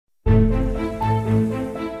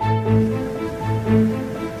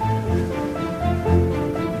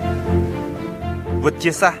វិទ្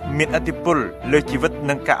យាសាស្ត្រមានឥទ្ធិពលលើជីវិត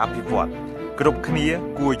និងការអភិវឌ្ឍគ្រប់គ្នា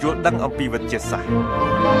គួរយល់ដឹងអំពីវិទ្យាសាស្ត្រ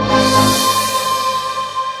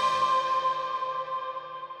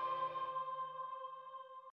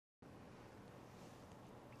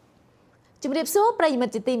ជំរាបសួរប្រិយមិ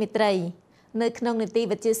ត្តជាទីមេត្រីនៅក្នុងនីតិ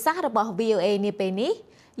វិទ្យាសាស្ត្ររបស់ VOA នាពេលនេះ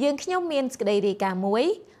យើងខ្ញុំមានសេចក្តីរាយការណ៍មួយ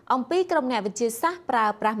អំពីក្រុមអ្នកវិទ្យាសាស្ត្រប្រើ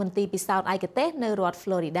ប្រាស់មន្ទីរពិសោធន៍ឯកទេសនៅរដ្ឋ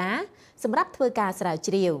Florida សម្រាប់ធ្វើការស្រាវ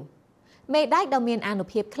ជ្រាវមេដែកដ៏មានអានុ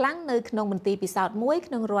ភាពខ្លាំងនៅក្នុងមន្ទីរពិសោធន៍មួយ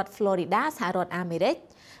ក្នុងរដ្ឋ Florida សហរដ្ឋអាមេរិក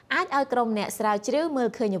អាចឲ្យក្រុមអ្នកស្រាវជ្រាវមើល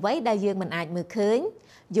ឃើញអ្វីដែលយើងមិនអាចមើលឃើញ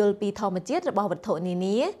យល់ពីធម្មជាតិរបស់វត្ថុនា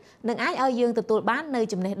នានិងអាចឲ្យយើងទទួលបាននូវ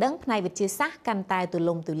ចំណេះដឹងផ្នែកវិទ្យាសាស្ត្រកាន់តែទូ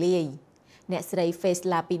លំទូលាយអ្នកស្រី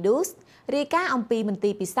Lapidus រាយការណ៍អំពីមន្ទី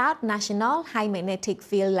រពិសោធន៍ National High Magnetic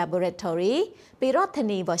Field Laboratory ពីរដ្ឋធា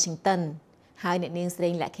នី Washington ហើយអ្នកនាងស្រី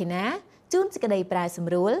លក្ខិណាជួនសេចក្តីប្រែស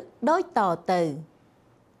ម្រួលដូចតទៅ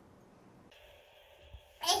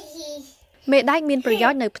មេដែកមានប្រយោ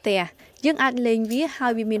ជន៍នៅផ្ទះយើងអាចលេងវាហើ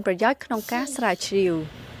យវាមានប្រយោជន៍ក្នុងការស្រាវជ្រាវ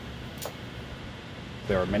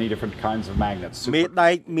There are many different kinds of magnets. មេដែ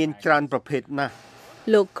កមានច្រើនប្រភេទណាស់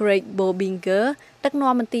លោក Greg Bobinger ដឹក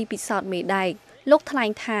នាំមន្ទីរពិសោធន៍មេដែកលោកថ្លែង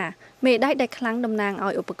ថាមេដែកដែលខ្លាំងតំណាងឲ្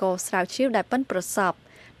យឧបករណ៍ស្រាវជ្រាវដែលប៉ិនប្រសប់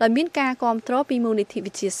ដោយមានការគាំទ្រពីមូលនិធិ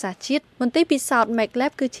វិទ្យាសាស្ត្រជាតិមន្ទីរពិសោធន៍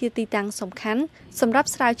MacLab គឺជាទីតាំងសំខាន់សម្រាប់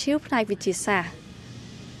ស្រាវជ្រាវផ្នែកវិទ្យាសាស្ត្រ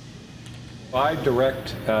I direct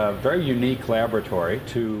a very unique laboratory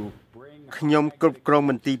to ខ្ញុំគ្រប់គ្រង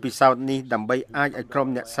មន្ទីរពិសោធន៍នេះដើម្បីអាចឲ្យក្រុម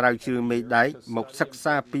អ្នកស្រាវជ្រាវមេដែកមកសិក្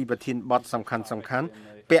សាពីប្រធានបទសំខាន់ៗ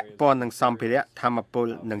ពាក់ព័ន្ធនឹងសម្ភារៈធម្មពល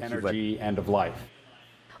និងជីវិត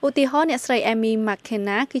ឧទាហរណ៍អ្នកស្រី Amy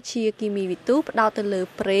McKenna គឺជាគីមីវិទូផ្ដោតទៅលើ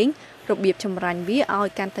ប្រេងរបៀបចម្រាញ់វាឲ្យ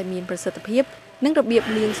កាន់តែមានប្រសិទ្ធភាពនិងរបៀប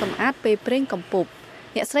លាងសម្អាតពេលប្រេងកំពប់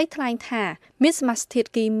អ្នកស្រីថ្លែងថាមានសមាសធាតុ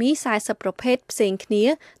គីមី40ប្រភេទផ្សេងគ្នា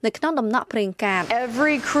នៅក្នុងដំណក់ប្រេងកាត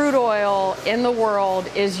Every crude oil in the world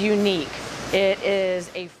is unique. It is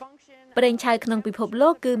a function ប្រេងឆៅក្នុងពិភពលោ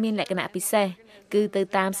កគឺមានលក្ខណៈពិសេសគឺទៅ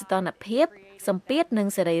តាមសីតុណ្ហភាពសម្ពាធនិង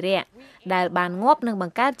សរីរៈដែលបានងាប់និងប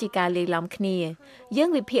ង្កើតជាការលាយឡំគ្នាយើង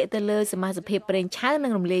វិភាគទៅលើសមាសភាពប្រេងឆៅនិ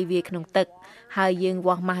ងរំលាយវាក្នុងទឹកហើយយើង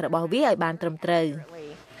វាស់ម៉ាស់របស់វាឲ្យបានត្រឹមត្រូវ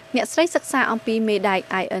អ្នកស្រីសិក្សាអំពីមេដែក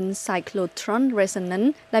Ion Cyclotron Resonance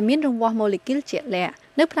ដែលមានរង្វាស់ម៉ូលេគុលជាក់លាក់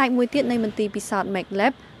នៅផ្នែកមួយទៀតនៃមន្ទីរពិសោធន៍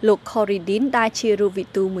MacLab លោក Corridin ដែលជារូបវិ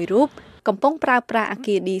ទូមួយរូបកំពុងប្រើប្រាស់អ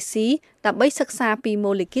គារ DC ដើម្បីសិក្សាពី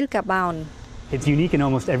ម៉ូលេគុលកាបូន It's unique in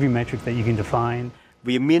almost every metric that you can define.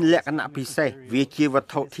 វាមានលក្ខណៈពិសេសវាជាវត្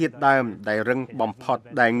ថុធាតុដើមដែលរឹងបំផុត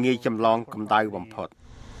ដែលងាយចម្លងកម្ដៅបំផុត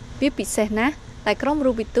វាពិសេសណាស់តែក្រុម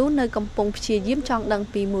រូបវិទូនៅកំពុងព្យាយាមចង់ដឹង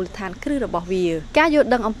ពីមូលដ្ឋានគ្រឹះរបស់វាការយល់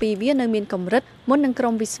ដឹងអំពីវានៅមានកម្រិតមុននឹងក្រុ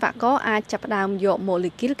មវិស្វករអាចចាប់ផ្ដើមយកម៉ូ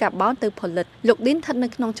លេគុលកាបូនទៅផលិតលោក Din ស្ថិតនៅ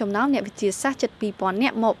ក្នុងចំណោមអ្នកវិទ្យាសាស្ត្រជិត 2000 នា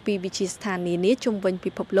ក់មកពីវិទ្យាស្ថាននានាជុំវិញ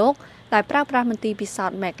ពិភពលោកដែលប្រើប្រាស់មន្ទីរពិសោធ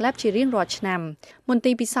ន៍ MacLab ជារៀងរាល់ឆ្នាំមន្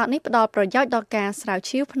ទីរពិសោធន៍នេះផ្ដល់ប្រយោជន៍ដល់ការស្រាវ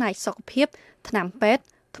ជ្រាវផ្នែកសុខភាពថ្នាំពេទ្យ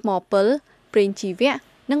ថ្មពិលប្រេងជីវៈ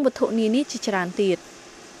និងវត្ថុនានាជាច្រើនទៀត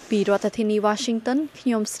ពីរដ្ឋធានី Washington ខ្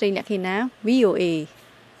ញុំស្រីអ្នកខេណា VOA